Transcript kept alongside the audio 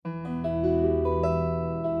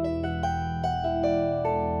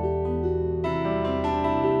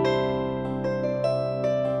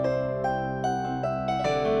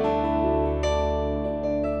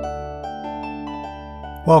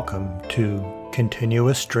Welcome to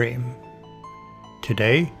Continuous Dream.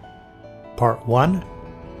 Today, Part 1,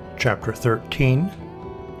 Chapter 13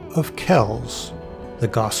 of Kells, The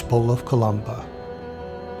Gospel of Columba,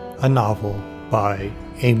 a novel by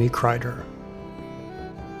Amy Crider.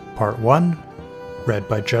 Part 1, read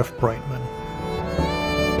by Jeff Brightman.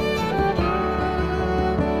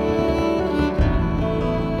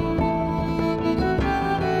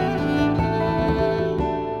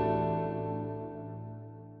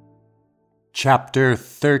 Chapter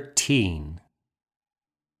 13.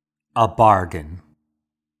 A Bargain.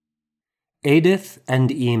 Edith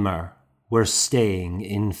and Emer were staying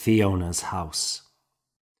in Fiona's house.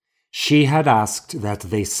 She had asked that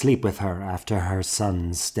they sleep with her after her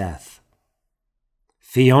son's death.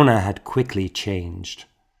 Fiona had quickly changed.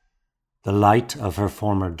 The light of her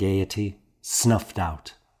former gaiety snuffed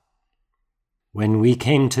out. When we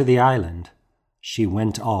came to the island, she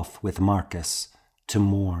went off with Marcus to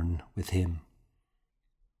mourn with him.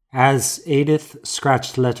 As Edith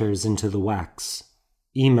scratched letters into the wax,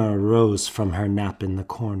 Emer rose from her nap in the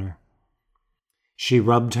corner. She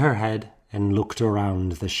rubbed her head and looked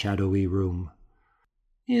around the shadowy room.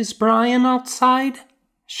 "Is Brian outside?"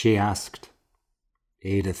 she asked.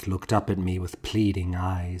 Edith looked up at me with pleading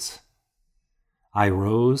eyes. I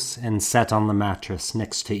rose and sat on the mattress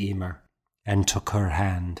next to Emer and took her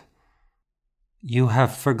hand. "You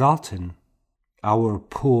have forgotten. Our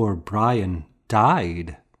poor Brian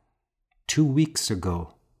died 2 weeks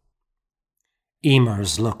ago."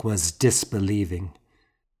 Emer's look was disbelieving.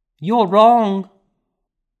 "You're wrong."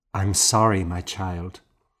 "I'm sorry, my child."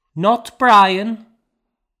 "Not Brian.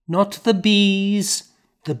 Not the bees.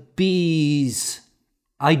 The bees.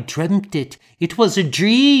 I dreamt it. It was a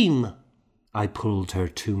dream." I pulled her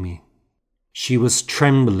to me. She was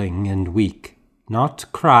trembling and weak, not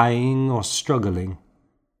crying or struggling,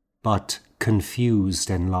 but confused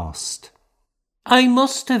and lost. "I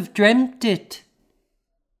must have dreamt it."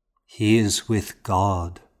 "He is with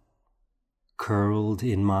God," curled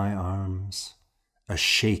in my arms, a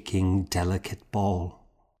shaking, delicate ball.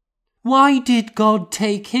 "Why did God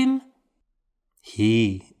take him?"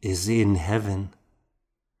 "He is in heaven,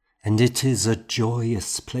 and it is a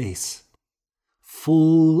joyous place,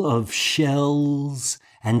 full of shells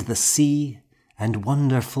and the sea and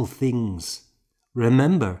wonderful things.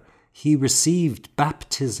 Remember, he received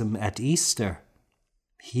baptism at Easter.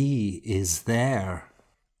 He is there."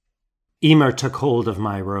 Emer took hold of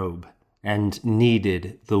my robe and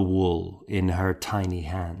kneaded the wool in her tiny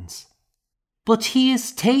hands. "But he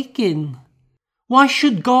is taken. Why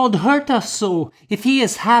should God hurt us so if he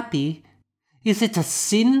is happy? Is it a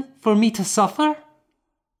sin for me to suffer?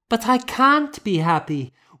 But I can't be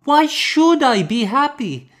happy. Why should I be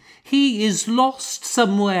happy? He is lost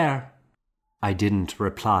somewhere." I didn't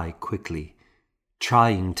reply quickly,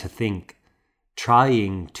 trying to think,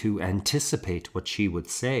 trying to anticipate what she would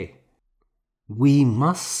say. "We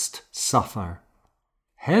must suffer.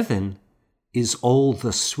 Heaven is all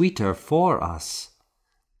the sweeter for us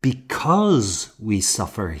because we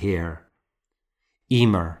suffer here."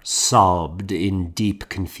 Emer sobbed in deep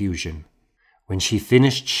confusion. When she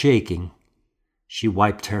finished shaking, she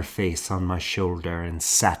wiped her face on my shoulder and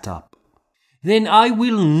sat up. "Then I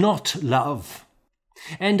will not love.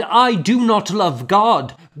 And I do not love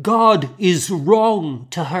God. God is wrong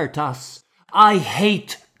to hurt us. I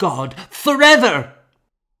hate God forever."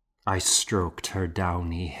 I stroked her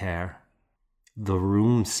downy hair. The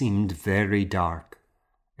room seemed very dark,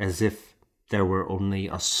 as if there were only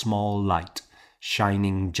a small light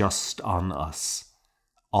shining just on us.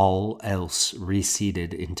 All else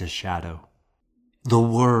receded into shadow. "The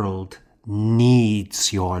world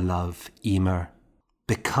needs your love, Emer,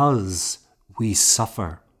 because we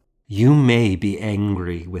suffer. You may be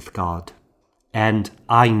angry with God, and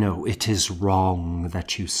I know it is wrong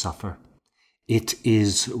that you suffer. It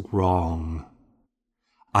is wrong.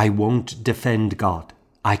 I won't defend God.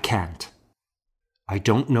 I can't. I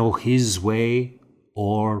don't know his way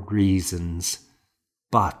or reasons,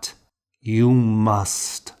 but you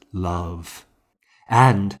must love.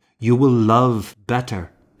 And you will love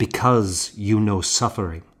better because you know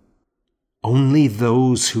suffering. Only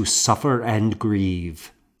those who suffer and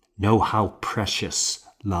grieve know how precious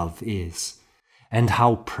love is, and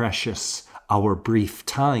how precious our brief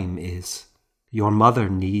time is. Your mother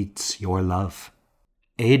needs your love.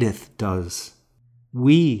 Edith does.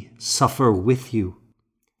 We suffer with you,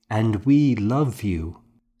 and we love you,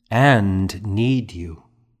 and need you."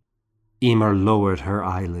 Emer lowered her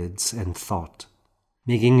eyelids and thought,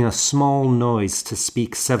 making a small noise to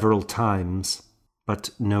speak several times, but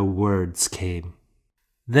no words came.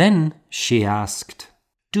 Then she asked,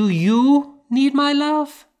 "Do you need my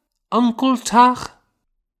love, Uncle Tach?"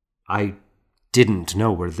 I didn't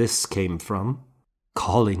know where this came from.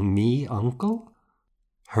 Calling me uncle?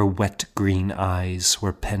 Her wet green eyes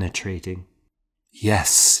were penetrating.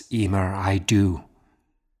 "Yes, Emer, I do.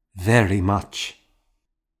 Very much."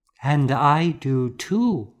 "And I do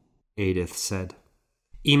too," Edith said.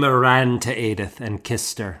 Emer ran to Edith and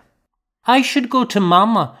kissed her. "I should go to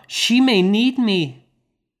Mama. She may need me."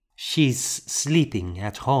 "She's sleeping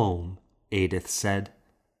at home," Edith said.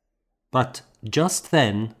 But just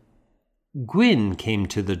then, Gwyn came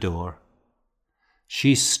to the door.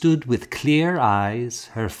 She stood with clear eyes,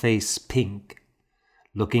 her face pink,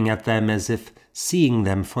 looking at them as if seeing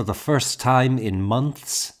them for the first time in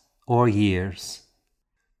months or years.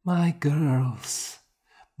 "My girls,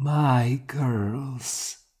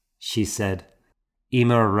 she said.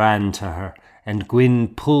 Emer ran to her, and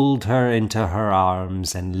Gwyn pulled her into her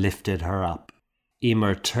arms and lifted her up.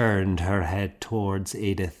 Emer turned her head towards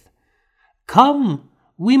Edith. "Come,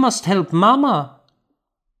 we must help Mama."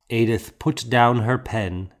 Edith put down her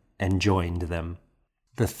pen and joined them.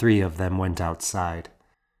 The three of them went outside.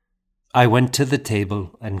 I went to the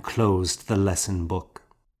table and closed the lesson book.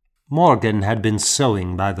 Morgan had been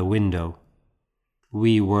sewing by the window.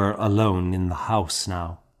 We were alone in the house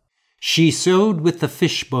now. She sewed with the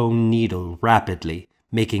fishbone needle rapidly,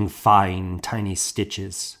 making fine, tiny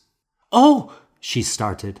stitches. "Oh!" she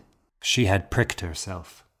started. She had pricked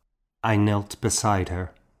herself. I knelt beside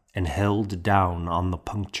her and held down on the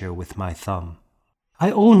puncture with my thumb.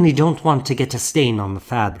 "I only don't want to get a stain on the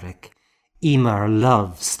fabric. Emer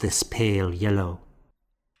loves this pale yellow."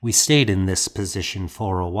 We stayed in this position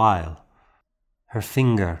for a while. Her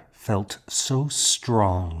finger felt so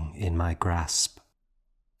strong in my grasp.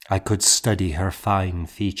 I could study her fine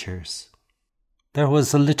features. There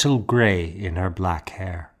was a little grey in her black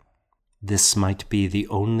hair. This might be the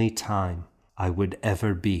only time I would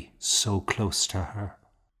ever be so close to her.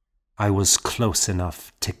 I was close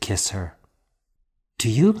enough to kiss her. "Do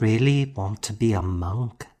you really want to be a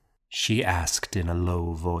monk?" she asked in a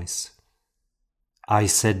low voice. I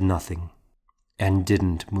said nothing and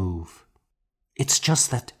didn't move. "It's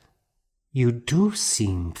just that you do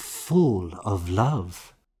seem full of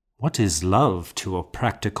love." "What is love to a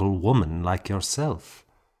practical woman like yourself?"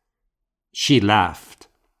 She laughed,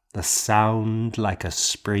 the sound like a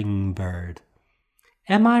spring bird.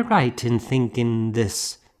 "Am I right in thinking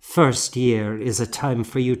this first year is a time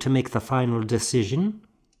for you to make the final decision?"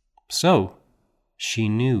 So, she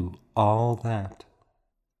knew all that.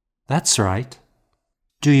 "That's right.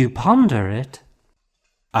 Do you ponder it?"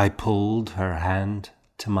 I pulled her hand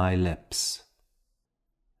to my lips.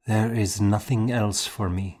 "There is nothing else for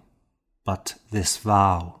me but this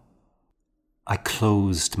vow." I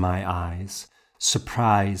closed my eyes,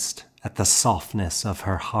 surprised at the softness of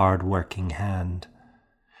her hard-working hand.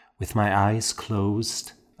 With my eyes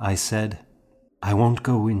closed, I said, "I won't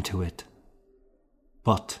go into it,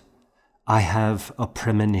 but I have a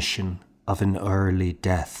premonition of an early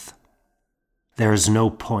death. There is no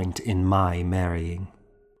point in my marrying,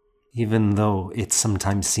 even though it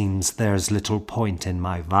sometimes seems there's little point in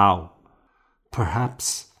my vow.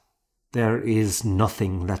 Perhaps there is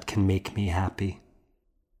nothing that can make me happy.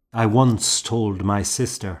 I once told my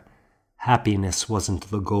sister happiness wasn't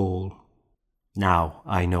the goal. Now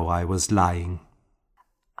I know I was lying."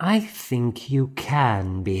 "I think you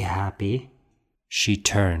can be happy." She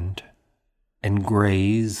turned and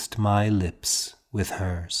grazed my lips with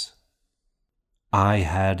hers. I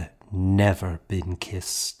had never been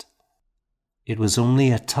kissed. It was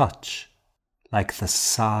only a touch, like the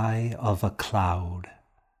sigh of a cloud.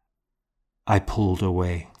 I pulled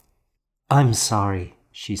away. "I'm sorry,"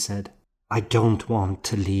 she said. "I don't want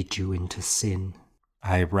to lead you into sin."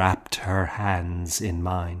 I wrapped her hands in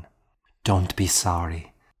mine. "Don't be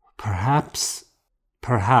sorry. Perhaps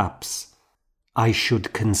I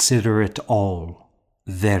should consider it all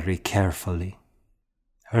very carefully."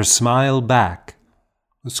 Her smile back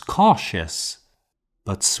was cautious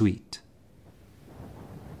but sweet.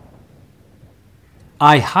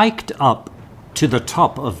 I hiked up to the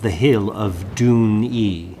top of the hill of Dún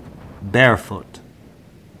E, barefoot,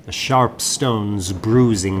 the sharp stones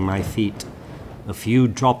bruising my feet, a few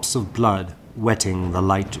drops of blood wetting the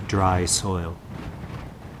light, dry soil.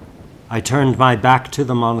 I turned my back to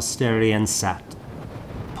the monastery and sat,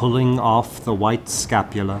 pulling off the white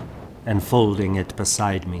scapula and folding it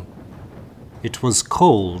beside me. It was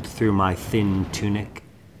cold through my thin tunic,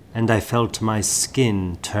 and I felt my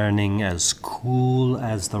skin turning as cool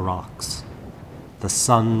as the rocks. The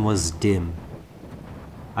sun was dim.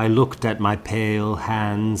 I looked at my pale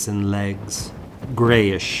hands and legs,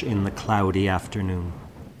 grayish in the cloudy afternoon.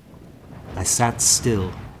 I sat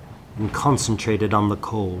still and concentrated on the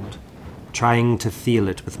cold, trying to feel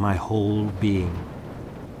it with my whole being.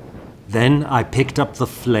 Then I picked up the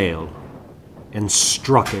flail and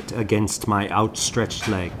struck it against my outstretched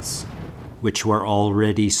legs, which were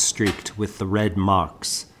already streaked with the red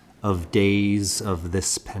marks of days of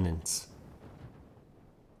this penance.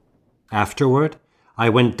 Afterward, I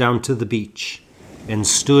went down to the beach and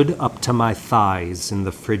stood up to my thighs in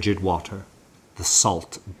the frigid water, the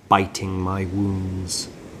salt biting my wounds,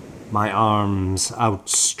 my arms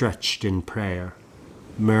outstretched in prayer,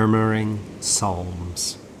 murmuring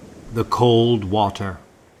psalms. The cold water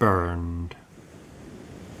burned.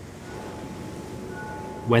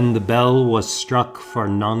 When the bell was struck for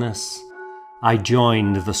Nonnus, I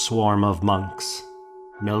joined the swarm of monks,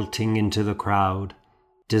 melting into the crowd,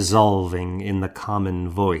 dissolving in the common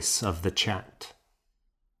voice of the chant.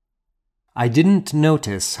 I didn't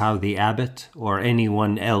notice how the abbot or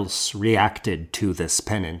anyone else reacted to this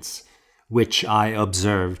penance, which I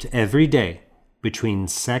observed every day between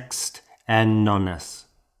Sext and Nonnus,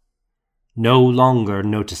 no longer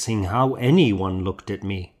noticing how anyone looked at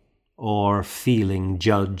me or feeling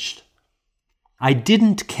judged. I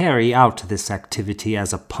didn't carry out this activity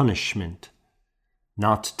as a punishment,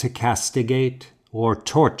 not to castigate or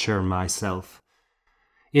torture myself.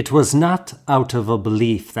 It was not out of a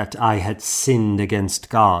belief that I had sinned against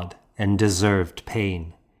God and deserved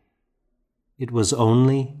pain. It was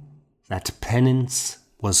only that penance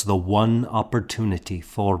was the one opportunity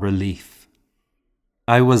for relief.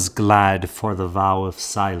 I was glad for the vow of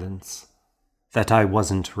silence, that I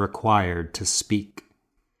wasn't required to speak.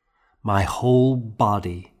 My whole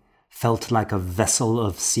body felt like a vessel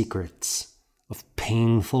of secrets, of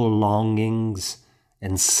painful longings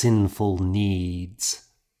and sinful needs.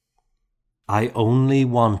 I only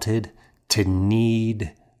wanted to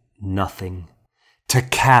need nothing, to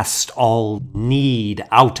cast all need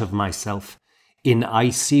out of myself in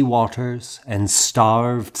icy waters and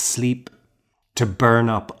starved sleep, to burn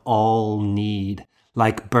up all need,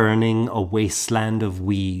 like burning a wasteland of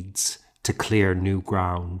weeds to clear new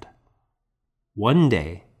ground. One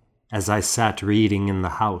day, as I sat reading in the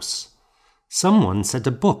house, someone set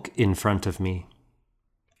a book in front of me.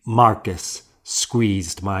 Marcus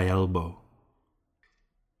squeezed my elbow.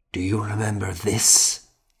 "Do you remember this?"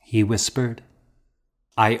 he whispered.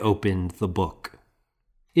 I opened the book.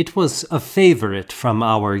 It was a favorite from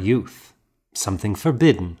our youth, something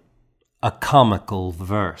forbidden, a comical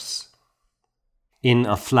verse. In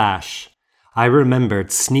a flash, I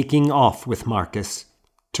remembered sneaking off with Marcus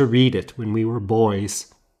to read it when we were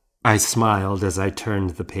boys. I smiled as I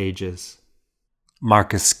turned the pages.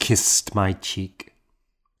 Marcus kissed my cheek.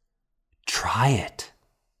 "Try it,"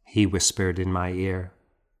 he whispered in my ear.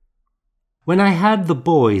 When I had the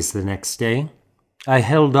boys the next day, I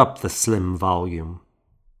held up the slim volume.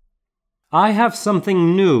 "I have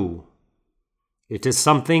something new. It is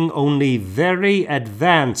something only very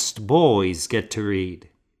advanced boys get to read.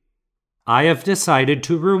 I have decided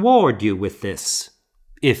to reward you with this,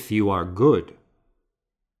 if you are good."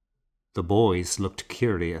 The boys looked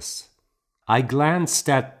curious. I glanced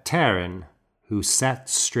at Terran, who sat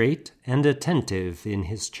straight and attentive in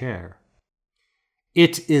his chair.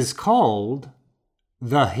 "It is called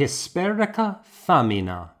the Hesperica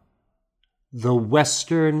Famina, the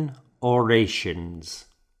Western Orations.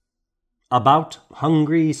 About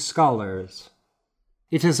hungry scholars.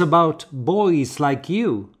 It is about boys like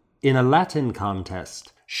you in a Latin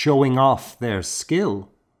contest, showing off their skill."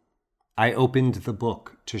 I opened the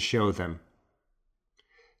book to show them.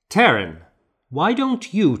 "Terran, why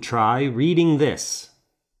don't you try reading this?"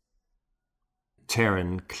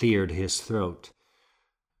 Terran cleared his throat.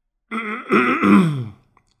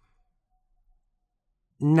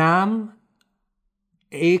 "Nam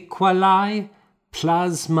equali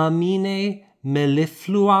plasmamine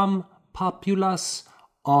mellifluam populas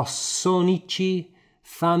osonici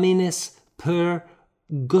faminis per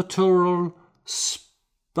guttural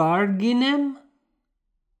sparginem?"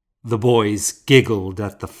 The boys giggled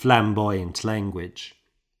at the flamboyant language.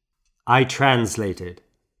 I translated.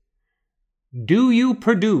 "Do you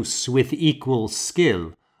produce with equal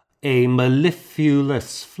skill a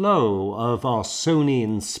mellifluous flow of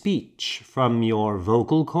Ausonian speech from your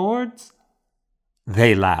vocal cords?"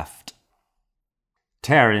 They laughed.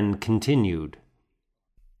 Terran continued.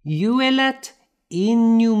 "Uelet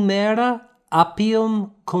innumera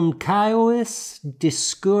appium concaevis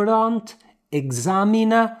discurrant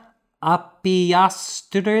examina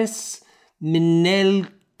appiastris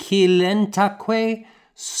minelcilentaque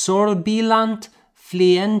sorbilant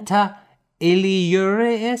flienta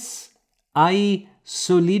eliureis ai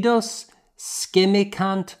solidos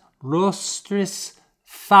schemicant rostris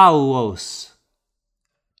fauos.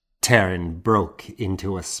 Terran broke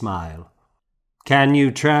into a smile. Can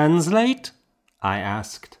you translate? I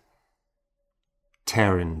asked.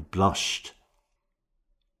 Terran blushed.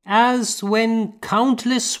 As when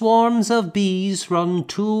countless swarms of bees run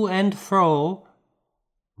to and fro.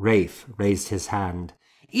 Rafe raised his hand.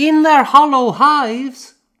 In their hollow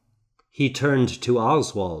hives. He turned to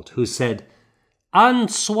Oswald, who said, and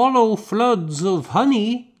swallow floods of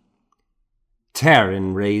honey.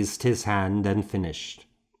 Terran raised his hand and finished.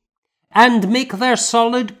 And make their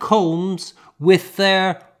solid combs with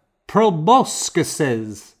their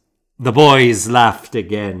proboscises. The boys laughed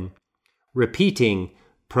again, repeating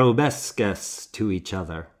proboscis to each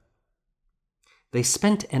other. They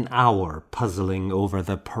spent an hour puzzling over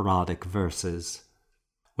the parodic verses.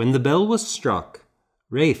 When the bell was struck,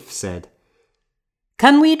 Rafe said,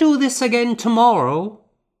 Can we do this again tomorrow?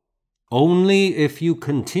 Only if you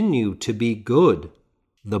continue to be good.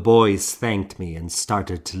 The boys thanked me and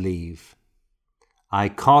started to leave. I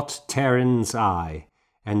caught Terran's eye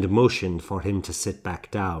and motioned for him to sit back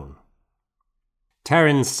down.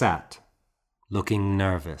 Terran sat, looking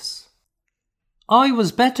nervous. I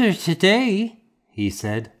was better today, he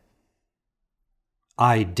said.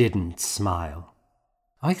 I didn't smile.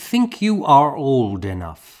 I think you are old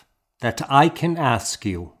enough that I can ask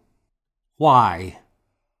you, why?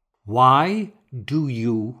 Why do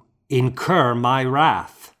you incur my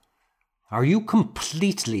wrath? Are you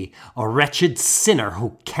completely a wretched sinner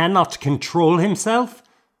who cannot control himself?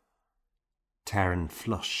 Terran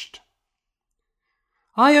flushed.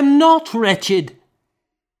 I am not wretched.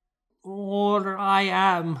 Or I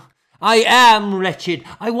am. I am wretched.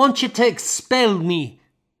 I want you to expel me.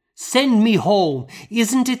 Send me home.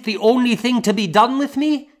 Isn't it the only thing to be done with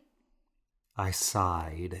me? I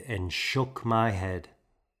sighed and shook my head.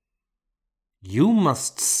 You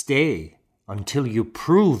must stay until you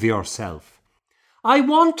prove yourself. I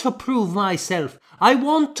want to prove myself. I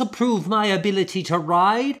want to prove my ability to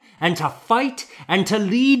ride and to fight and to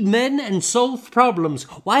lead men and solve problems.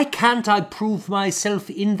 Why can't I prove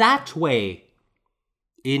myself in that way?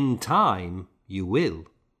 In time, you will.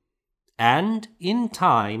 And in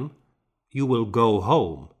time, you will go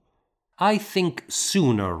home. I think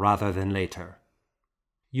sooner rather than later.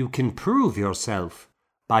 You can prove yourself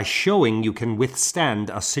by showing you can withstand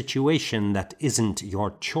a situation that isn't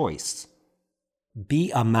your choice. Be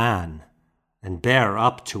a man and bear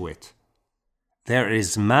up to it. There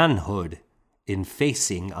is manhood in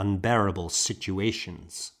facing unbearable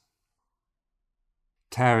situations.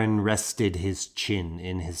 Terran rested his chin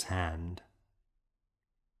in his hand.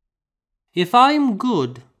 If I'm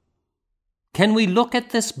good, can we look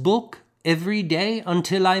at this book every day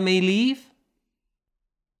until I may leave?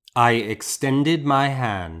 I extended my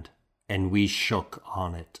hand, and we shook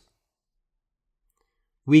on it.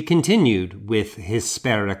 We continued with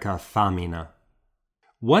Hesperica Famina.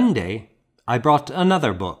 One day, I brought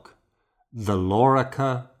another book, The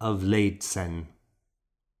Lorica of Leidsen.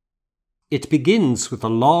 It begins with a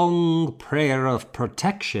long prayer of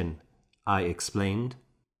protection, I explained.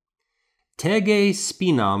 Tege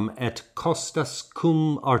spinam et costas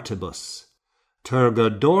cum artibus, terga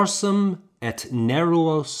dorsum et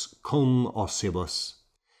neruos cum ossibus,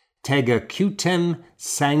 tega cutem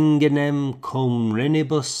sanguinem cum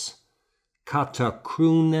renibus,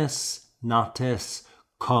 catacrunes nates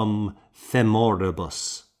cum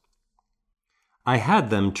femoribus. I had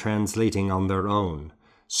them translating on their own,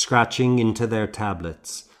 scratching into their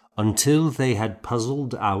tablets, until they had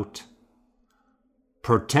puzzled out,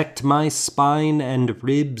 protect my spine and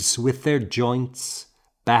ribs with their joints,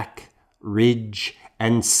 back, ridge,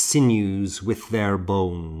 and sinews with their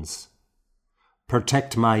bones.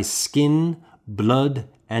 Protect my skin, blood,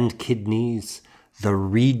 and kidneys, the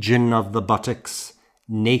region of the buttocks,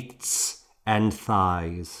 nates, and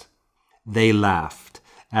thighs. They laughed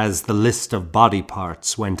as the list of body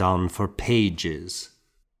parts went on for pages.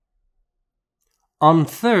 On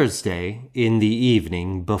Thursday, in the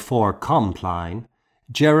evening before Compline,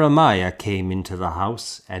 Jeremiah came into the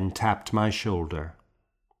house and tapped my shoulder.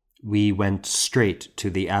 We went straight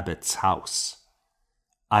to the abbot's house.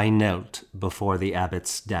 I knelt before the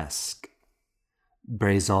abbot's desk.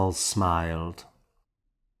 Brazal smiled.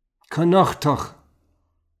 Connachtach,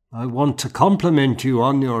 I want to compliment you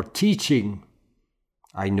on your teaching.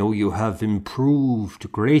 I know you have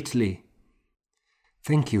improved greatly.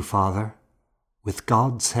 Thank you, Father. With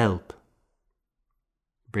God's help.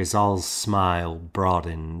 Brazal's smile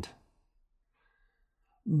broadened.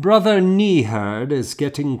 Brother Nehard is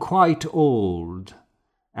getting quite old,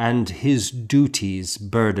 and his duties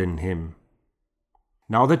burden him.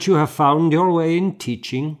 Now that you have found your way in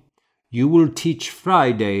teaching, You will teach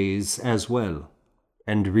Fridays as well,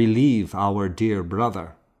 and relieve our dear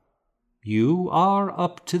brother. You are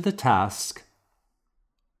up to the task."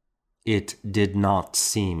 It did not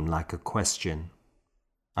seem like a question.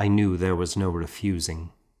 I knew there was no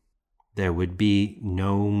refusing. There would be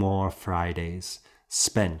no more Fridays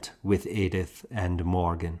spent with Edith and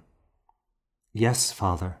Morgan. "Yes,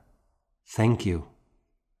 Father. Thank you."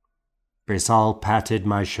 Brizal patted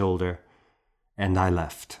my shoulder, and I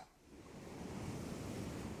left.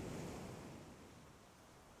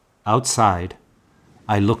 Outside,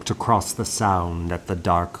 I looked across the Sound at the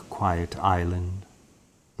dark, quiet island.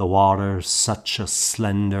 The water such a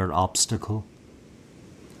slender obstacle.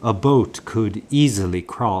 A boat could easily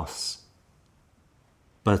cross,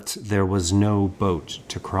 but there was no boat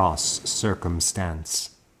to cross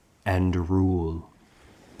circumstance and rule.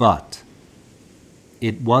 But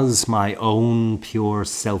it was my own pure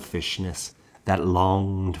selfishness that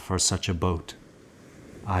longed for such a boat.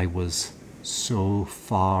 I was so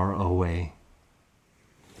far away.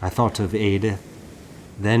 I thought of Edith,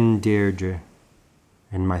 then Deirdre,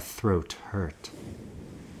 and my throat hurt.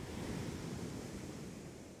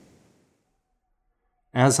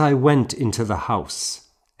 As I went into the house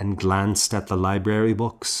and glanced at the library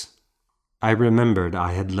books, I remembered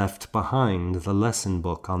I had left behind the lesson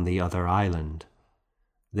book on the other island,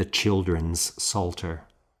 the Children's Psalter.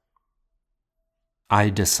 I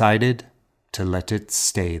decided to let it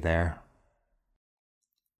stay there.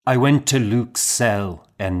 I went to Luke's cell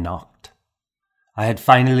and knocked. I had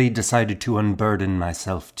finally decided to unburden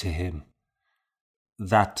myself to him.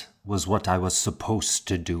 That was what I was supposed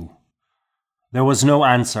to do. There was no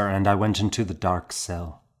answer, and I went into the dark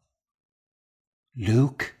cell.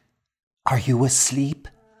 "Luke, are you asleep?"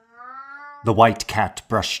 The white cat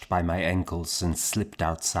brushed by my ankles and slipped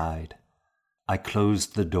outside. I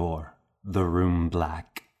closed the door, the room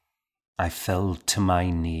black. I fell to my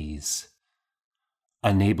knees.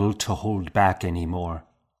 Unable to hold back any more,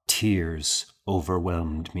 tears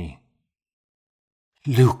overwhelmed me.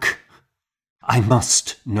 "Luke, I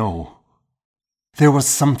must know. There was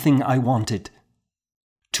something I wanted.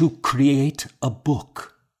 To create a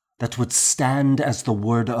book that would stand as the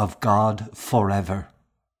Word of God forever,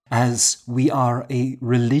 as we are a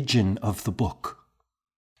religion of the book.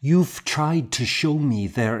 You've tried to show me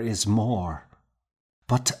there is more,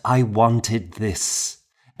 but I wanted this,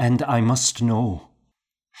 and I must know.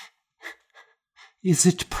 Is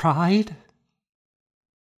it pride?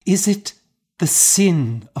 Is it the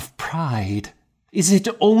sin of pride? Is it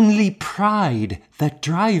only pride that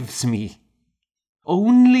drives me?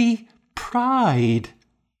 Only pride?"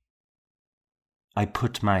 I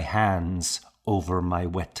put my hands over my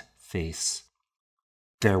wet face.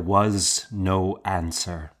 There was no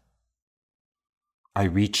answer. I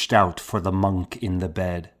reached out for the monk in the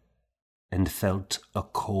bed and felt a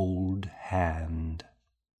cold hand.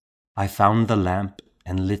 I found the lamp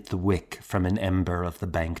and lit the wick from an ember of the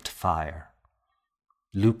banked fire.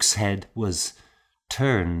 Luke's head was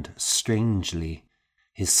turned strangely,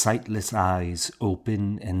 his sightless eyes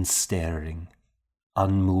open and staring,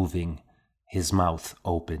 unmoving, his mouth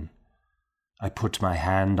open. I put my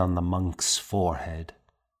hand on the monk's forehead.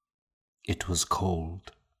 It was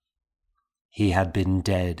cold. He had been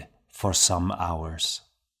dead for some hours.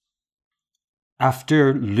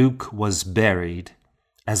 After Luke was buried,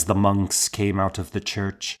 as the monks came out of the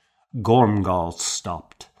church, Gormgall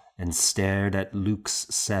stopped and stared at Luke's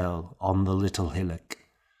cell on the little hillock.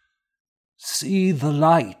 "See the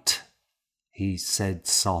light," he said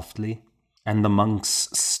softly, and the monks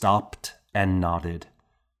stopped and nodded.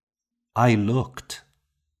 I looked,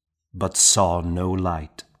 but saw no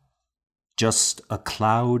light, just a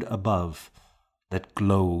cloud above that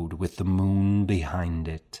glowed with the moon behind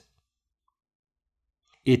it.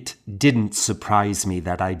 It didn't surprise me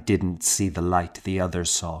that I didn't see the light the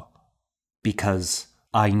others saw, because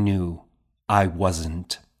I knew I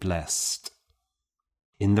wasn't blessed.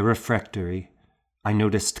 In the refectory, I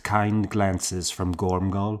noticed kind glances from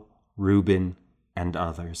Gormgall, Reuben, and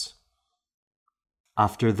others.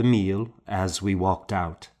 After the meal, as we walked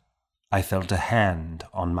out, I felt a hand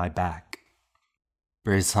on my back.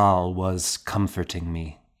 Brizal was comforting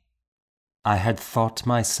me. I had thought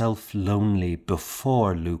myself lonely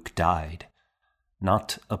before Luke died,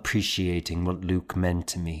 not appreciating what Luke meant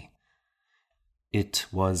to me. It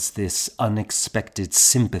was this unexpected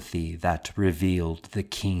sympathy that revealed the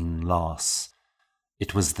keen loss.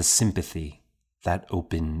 It was the sympathy that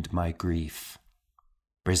opened my grief.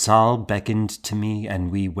 Brizal beckoned to me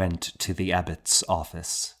and we went to the abbot's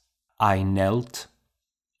office. I knelt,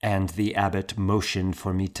 and the abbot motioned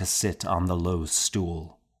for me to sit on the low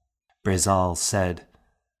stool. Brizal said,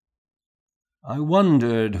 I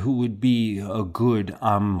wondered who would be a good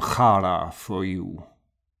Amkhara for you.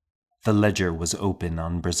 The ledger was open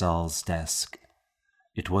on Brizal's desk.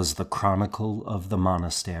 It was the chronicle of the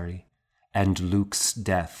monastery, and Luke's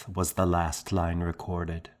death was the last line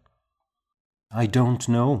recorded. I don't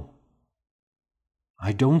know.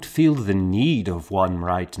 I don't feel the need of one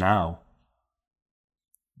right now.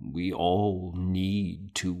 We all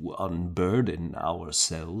need to unburden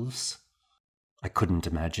ourselves. I couldn't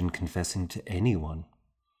imagine confessing to anyone.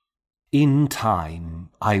 In time,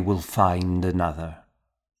 I will find another.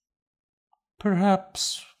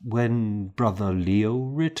 Perhaps when Brother Leo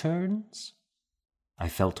returns? I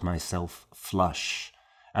felt myself flush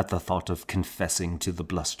at the thought of confessing to the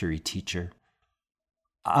blustery teacher.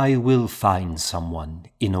 I will find someone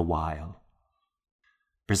in a while.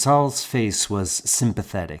 Brizal's face was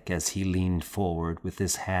sympathetic as he leaned forward with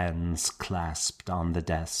his hands clasped on the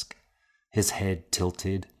desk, his head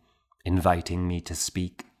tilted, inviting me to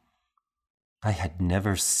speak. I had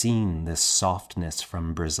never seen this softness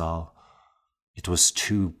from Brizal. It was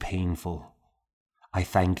too painful. I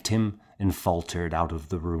thanked him and faltered out of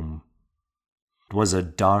the room. It was a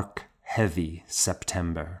dark, heavy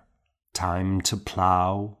September, time to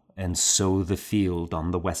plow and sow the field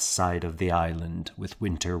on the west side of the island with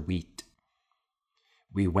winter wheat.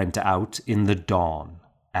 We went out in the dawn,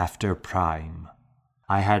 after prime.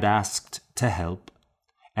 I had asked to help,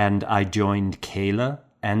 and I joined Kayla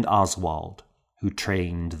and Oswald, who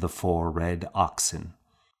trained the 4 red oxen.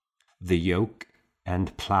 The yoke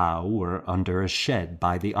and plow were under a shed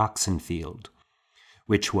by the oxen field,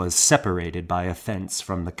 which was separated by a fence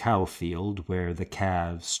from the cow field where the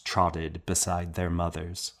calves trotted beside their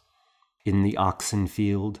mothers. In the oxen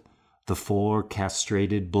field, the 4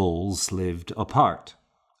 castrated bulls lived apart,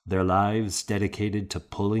 their lives dedicated to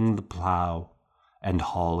pulling the plow and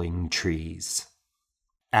hauling trees.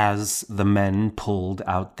 As the men pulled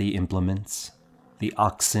out the implements, the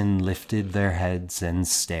oxen lifted their heads and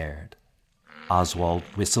stared. Oswald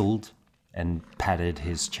whistled and patted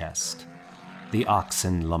his chest. The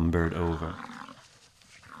oxen lumbered over.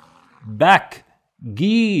 Back!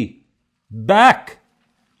 Gee! Back!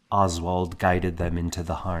 Oswald guided them into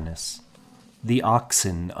the harness. The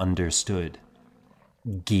oxen understood.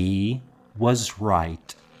 Gee was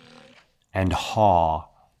right, and Haw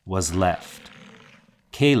was left.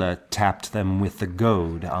 Kayla tapped them with the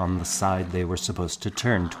goad on the side they were supposed to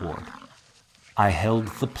turn toward. I held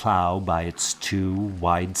the plow by its 2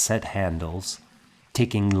 wide-set handles,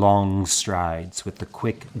 taking long strides with the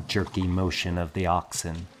quick, jerky motion of the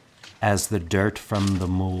oxen, as the dirt from the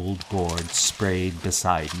mold board sprayed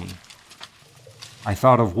beside me. I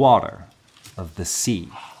thought of water, of the sea,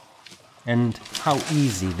 and how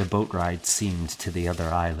easy the boat ride seemed to the other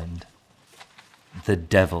island. The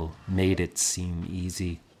devil made it seem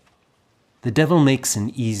easy. The devil makes an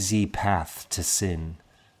easy path to sin,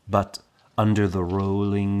 but under the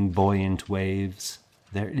rolling, buoyant waves,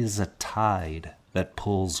 there is a tide that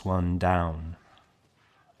pulls one down.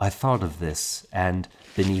 I thought of this, and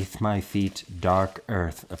beneath my feet dark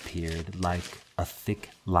earth appeared like a thick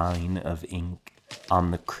line of ink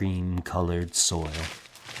on the cream-colored soil.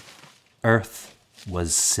 Earth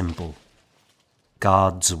was simple.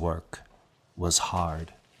 God's work was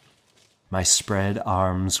hard. My spread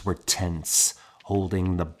arms were tense,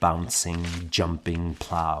 holding the bouncing, jumping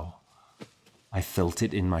plow. I felt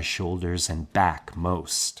it in my shoulders and back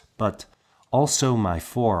most, but also my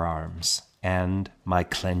forearms and my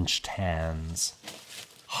clenched hands.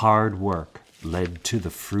 Hard work led to the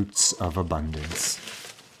fruits of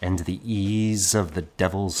abundance, and the ease of the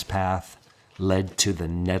devil's path led to the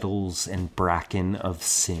nettles and bracken of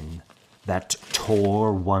sin that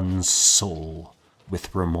tore one's soul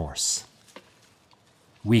with remorse.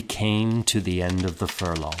 We came to the end of the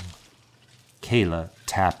furlong. Kayla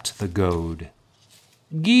tapped the goad.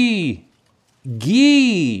 Gee!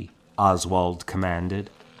 Gee! Oswald commanded.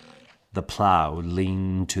 The plow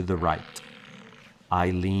leaned to the right.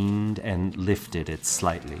 I leaned and lifted it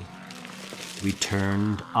slightly. We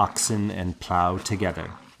turned oxen and plow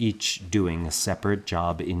together, each doing a separate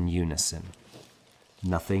job in unison.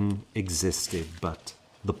 Nothing existed but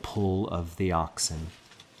the pull of the oxen,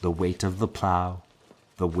 the weight of the plow,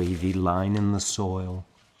 the wavy line in the soil,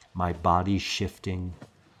 my body shifting,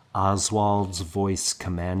 Oswald's voice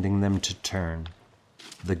commanding them to turn,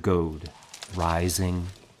 the goad rising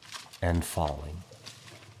and falling.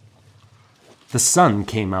 The sun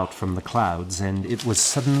came out from the clouds, and it was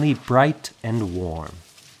suddenly bright and warm.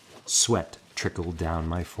 Sweat trickled down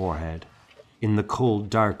my forehead. In the cold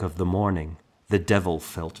dark of the morning, the devil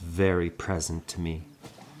felt very present to me.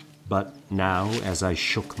 But now, as I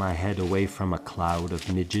shook my head away from a cloud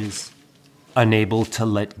of midges, Unable to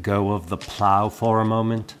let go of the plow for a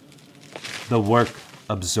moment, the work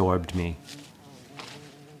absorbed me.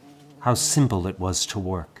 How simple it was to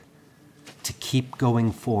work, to keep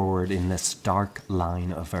going forward in this dark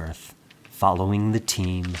line of earth, following the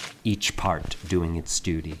team, each part doing its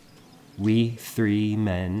duty. We 3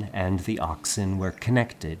 men and the oxen were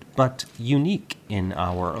connected, but unique in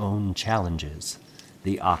our own challenges.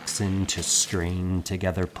 The oxen to strain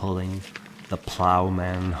together pulling, the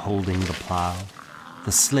plowman holding the plow,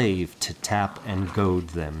 the slave to tap and goad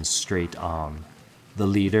them straight on, the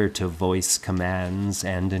leader to voice commands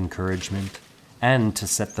and encouragement, and to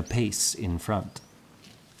set the pace in front.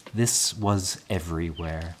 This was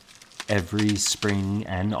everywhere, every spring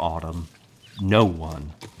and autumn. No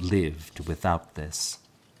one lived without this.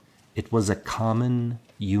 It was a common,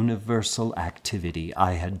 universal activity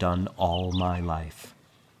I had done all my life.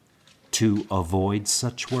 To avoid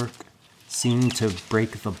such work seemed to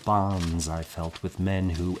break the bonds I felt with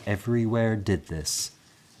men who everywhere did this,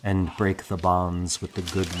 and break the bonds with the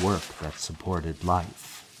good work that supported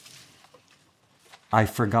life. I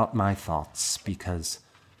forgot my thoughts because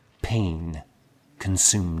pain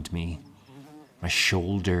consumed me. My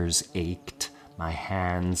shoulders ached, my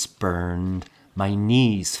hands burned, my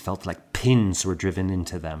knees felt like pins were driven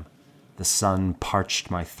into them. The sun parched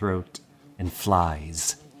my throat, and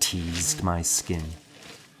flies teased my skin.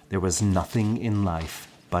 There was nothing in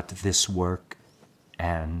life but this work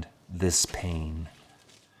and this pain.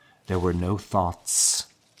 There were no thoughts,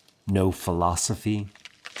 no philosophy,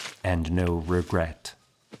 and no regret.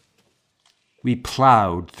 We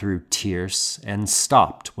plowed through tierce and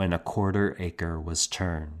stopped when a 1/4 acre was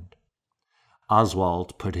turned.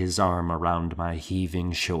 Oswald put his arm around my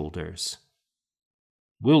heaving shoulders.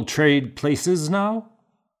 "We'll trade places now?"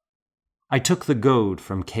 I took the goad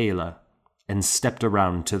from Kayla and stepped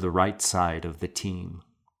around to the right side of the team.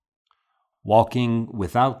 Walking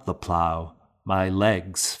without the plow, my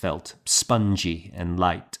legs felt spongy and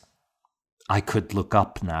light. I could look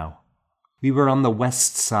up now. We were on the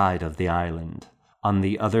west side of the island, on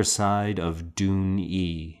the other side of Dune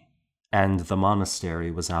E, and the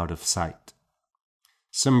monastery was out of sight.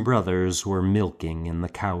 Some brothers were milking in the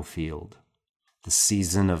cow field. The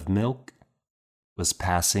season of milk was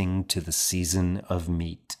passing to the season of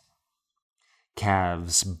meat.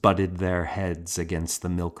 Calves butted their heads against the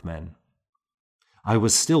milkmen. I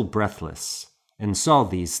was still breathless and saw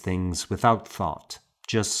these things without thought,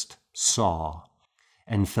 just saw,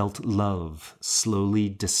 and felt love slowly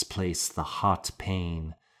displace the hot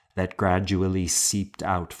pain that gradually seeped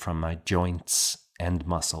out from my joints and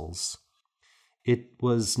muscles. It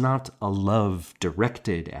was not a love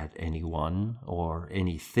directed at anyone or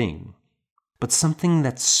anything, but something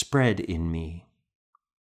that spread in me,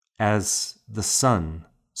 as the sun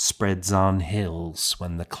spreads on hills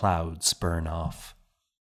when the clouds burn off.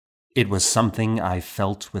 It was something I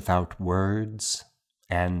felt without words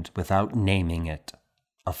and without naming it,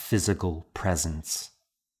 a physical presence.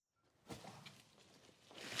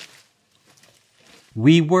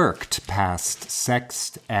 We worked past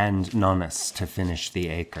Sext and Nonnes to finish the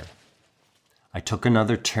acre. I took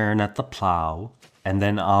another turn at the plow, and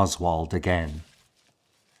then Oswald again.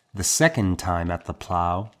 The second time at the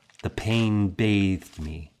plow, the pain bathed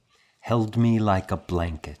me, held me like a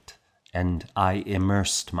blanket, and I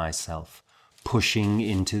immersed myself, pushing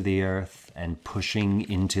into the earth and pushing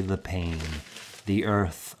into the pain, the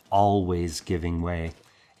earth always giving way,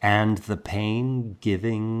 and the pain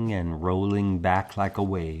giving and rolling back like a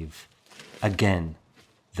wave. Again,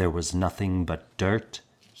 there was nothing but dirt,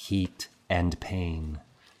 heat, and pain,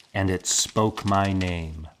 and it spoke my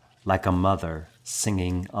name like a mother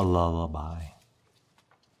singing a lullaby.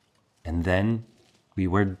 And then we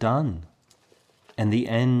were done, and the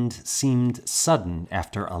end seemed sudden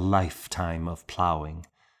after a lifetime of plowing.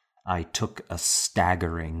 I took a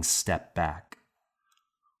staggering step back.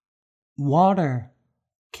 "Water,"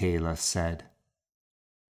 Kayla said.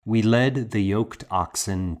 We led the yoked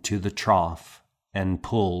oxen to the trough and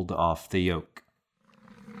pulled off the yoke.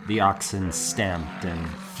 The oxen stamped and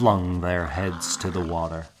flung their heads to the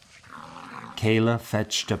water. Kayla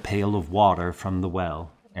fetched a pail of water from the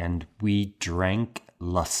well, and we drank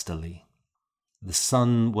lustily. The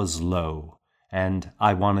sun was low, and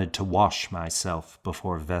I wanted to wash myself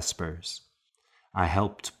before vespers. I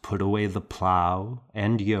helped put away the plow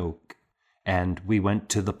and yoke, and we went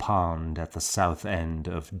to the pond at the south end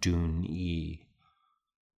of Dune E.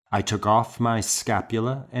 I took off my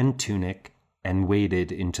scapula and tunic and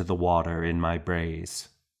waded into the water in my braise.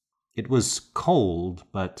 It was cold,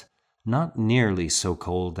 but not nearly so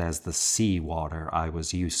cold as the sea water I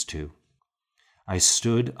was used to. I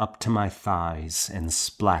stood up to my thighs and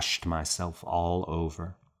splashed myself all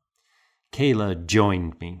over. Kayla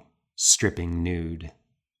joined me, stripping nude.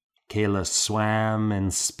 Kayla swam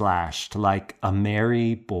and splashed like a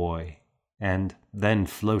merry boy, and then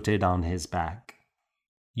floated on his back.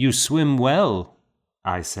 "You swim well,"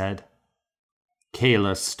 I said.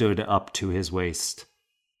 Kayla stood up to his waist.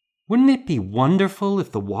 "Wouldn't it be wonderful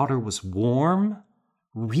if the water was warm?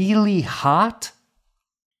 Really hot?"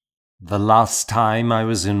 "The last time I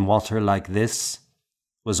was in water like this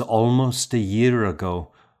was almost a year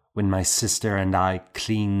ago, when my sister and I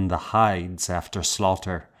cleaned the hides after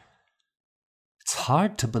slaughter. It's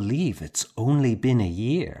hard to believe it's only been a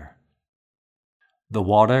year." The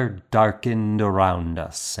water darkened around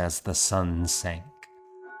us as the sun sank.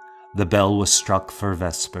 The bell was struck for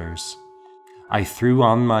vespers. I threw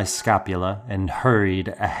on my scapula and hurried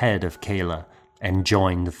ahead of Kayla and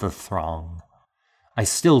joined the throng. I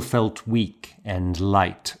still felt weak and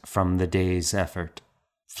light from the day's effort,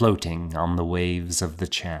 floating on the waves of the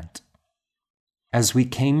chant. As we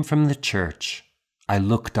came from the church, I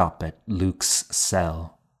looked up at Luke's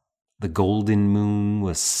cell. The golden moon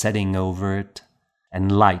was setting over it, and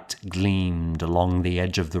light gleamed along the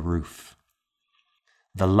edge of the roof.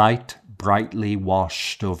 The light brightly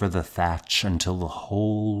washed over the thatch until the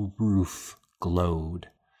whole roof glowed.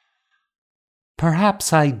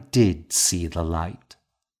 Perhaps I did see the light.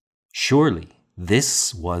 Surely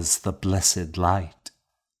this was the blessed light.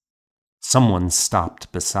 Someone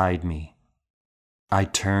stopped beside me. I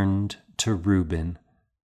turned to Reuben.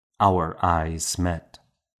 Our eyes met.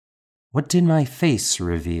 What did my face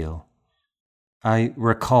reveal? I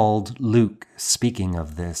recalled Luke speaking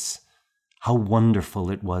of this, how wonderful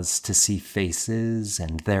it was to see faces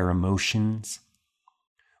and their emotions.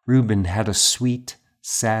 Reuben had a sweet,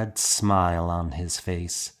 sad smile on his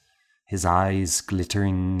face, his eyes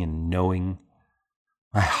glittering and knowing.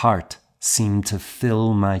 My heart seemed to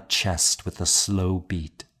fill my chest with a slow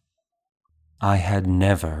beat. I had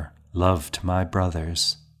never loved my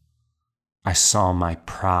brothers. I saw my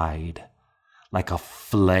pride like a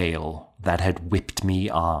flail that had whipped me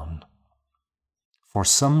on. For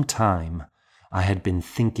some time, I had been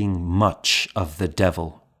thinking much of the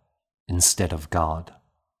devil instead of God.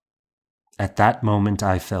 At that moment,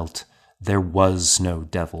 I felt there was no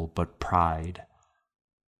devil but pride,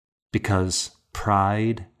 because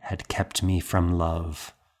pride had kept me from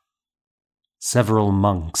love. Several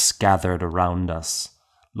monks gathered around us,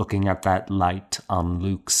 looking at that light on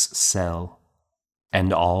Luke's cell,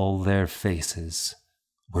 and all their faces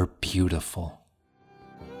were beautiful.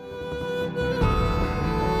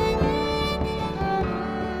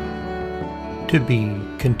 To be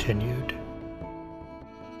continued.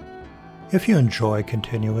 If you enjoy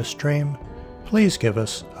Continuous Stream, please give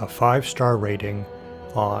us a 5-star rating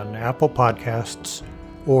on Apple Podcasts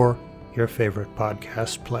or your favorite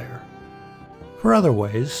podcast player. For other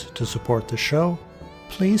ways to support the show,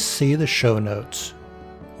 please see the show notes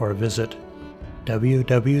or visit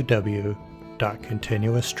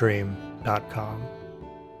www.continuousstream.com.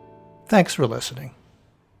 Thanks for listening.